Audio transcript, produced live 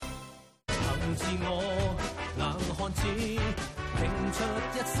自我，硬漢子拼出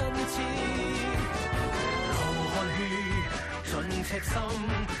一身刺，流汗血盡赤心，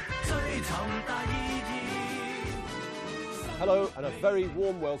追尋大意義。 Hello and a very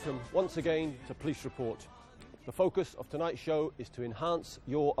warm welcome once again to Police Report. The focus of tonight's show is to enhance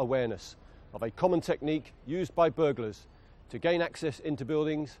your awareness of a common technique used by burglars to gain access into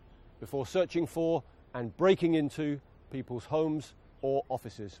buildings before searching for and breaking into people's homes or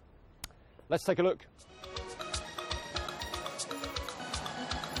offices. Let's take a look.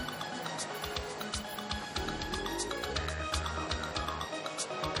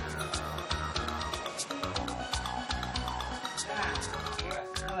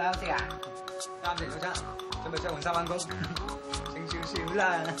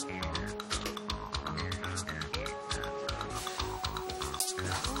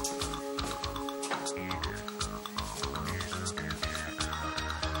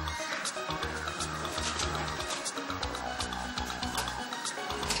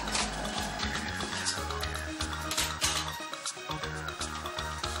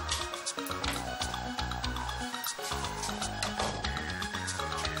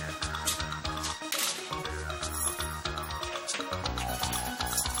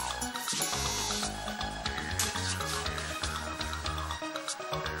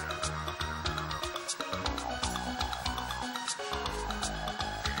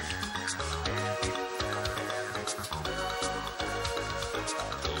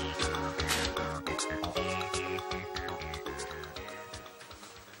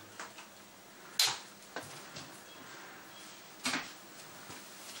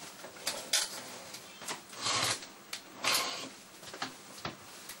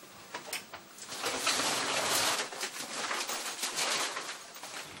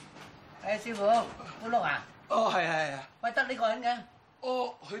師傅，搬屋啊？哦，係。喂，得呢個人嘅？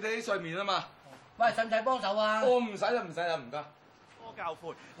哦，佢哋喺上面啊嘛。喂，使唔使幫手啊？哦，唔使啦，唔該。多教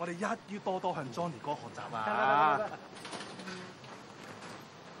誨，我哋一於多多向 Johnny 哥學習啊！得。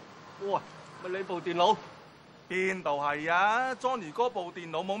哇，咪你部電腦？邊度係啊 ？Johnny 哥部電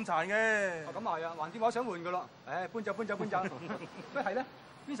腦冇咁殘嘅。咁係啊，橫掂我想換噶咯。誒，搬走。咩係咧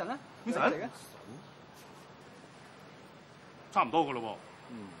 ？Vincent 咧 ？Vincent 嚟嘅。差唔多噶咯喎。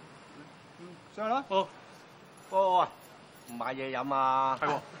上去啦。哦。哥啊，唔買嘢飲啊？係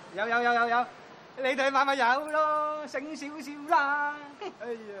喎。有，你哋買咪有咯，醒少少啦。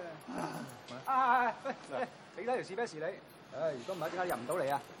哎呀，喂，俾多條士啤士你。唉，如果唔係點解入唔到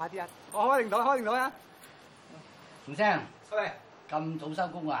嚟啊？快啲啊！我開定到啊！吳生，喂，咁早收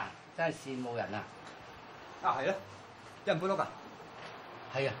工啊，真係羨慕人啊！啊係咯，有人搬屋㗎？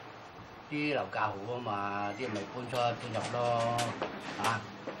係啊，啲樓價好啊嘛，啲人咪搬出搬入咯，啊！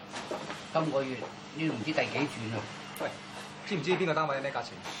今個月呢度唔知第幾轉啊！喂，知唔知邊個單位有咩價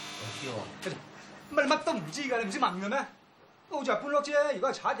錢？我知喎。乜你乜都唔知㗎？你唔識問嘅咩？好似係搬屋啫，如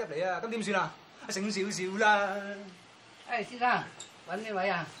果係賊入嚟啊，咁點算啊？醒少少啦！誒，先生，揾呢位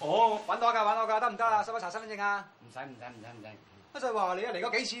啊？哦，揾我㗎，得唔得啊？使唔使查身份證啊？唔使。我就話你啊，嚟過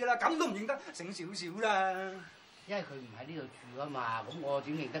幾次㗎啦，咁都唔認得，醒少少啦。因為佢唔喺呢度住啊嘛，咁我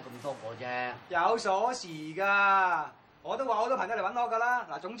點認得咁多個啫？有鎖匙㗎，我都話好多朋友嚟揾我㗎啦。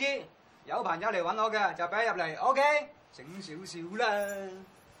嗱，總之有朋友嚟揾我嘅就俾入嚟 ，OK？ 醒少少啦。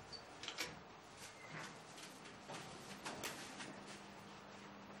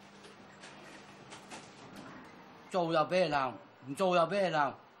做又俾人鬧，唔做又俾人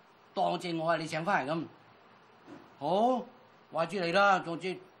鬧，當正我係你請翻嚟咁。好，話住你啦，總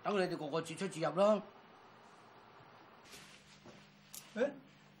之等你哋個個自出自入啦。誒？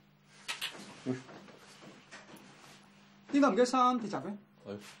點解唔記得衫鐵閘嘅？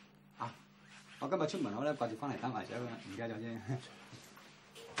係。啊！我今日出門口咧，掛住翻嚟打麻雀嘅，唔記得咗啫。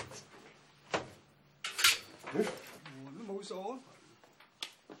門都冇鎖。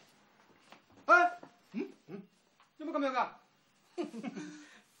有冇咁樣㗎？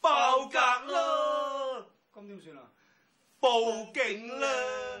爆格啦！咁點算啊？報警啦！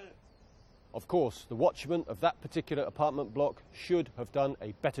 Of course, the watchman of that particular apartment block should have done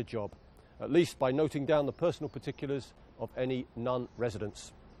a better job, at least by noting down the personal particulars of any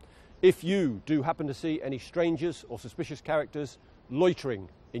non-residents. If you do happen to see any strangers or suspicious characters loitering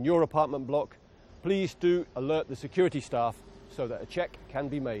in your apartment block, please do alert the security staff so that a check can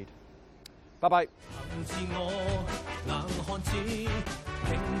be made. Bye-bye. 自我硬漢子拼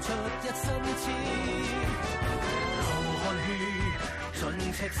出一身刺，流汗血盡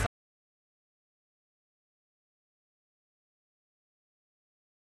赤心。